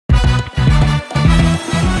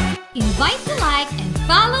invite to like and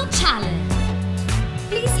follow challenge.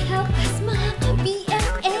 Please help us mga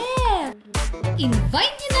ka-BFF!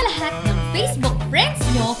 Invite niyo na lahat ng Facebook friends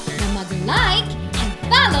nyo na mag-like and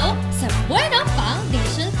follow sa Bueno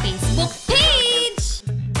Foundation Facebook page!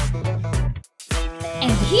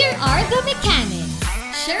 And here are the mechanics.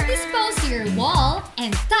 Share this post to your wall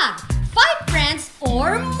and tag 5 friends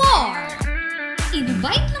or more.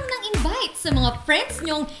 Invite lang ng invite sa mga friends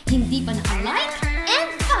nyong hindi pa naka-like and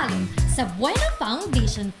follow sa Bueno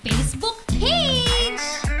Foundation Facebook page.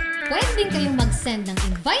 Pwede din kayong mag-send ng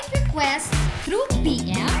invite request through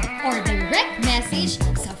PM or direct message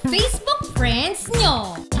sa Facebook friends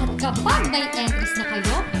nyo. At kapag may entries na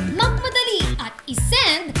kayo, magmadali at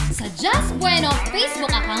isend sa Just Bueno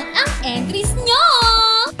Facebook account ang entries nyo!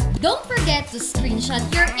 Don't forget to screenshot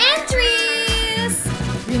your entries!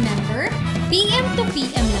 Remember, PM to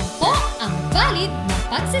PM lang po ang valid na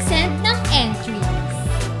pagse-send ng entries.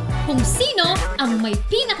 Kung sino ang may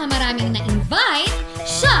pinakamaraming na-invite,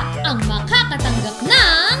 siya ang makakatanggap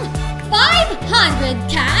ng 500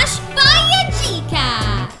 cash via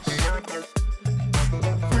GCASH!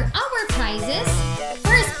 For our prizes,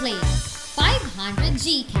 first place, 500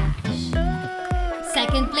 GCash.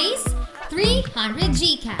 Second place, 300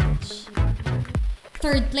 GCash.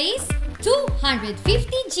 Third place, 250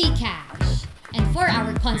 GCash. And for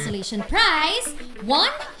our consolation prize,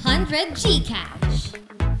 100 GCash.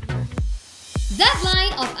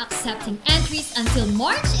 Deadline of accepting entries until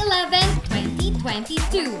March 11,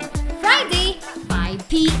 2022, Friday, 5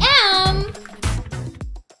 p.m.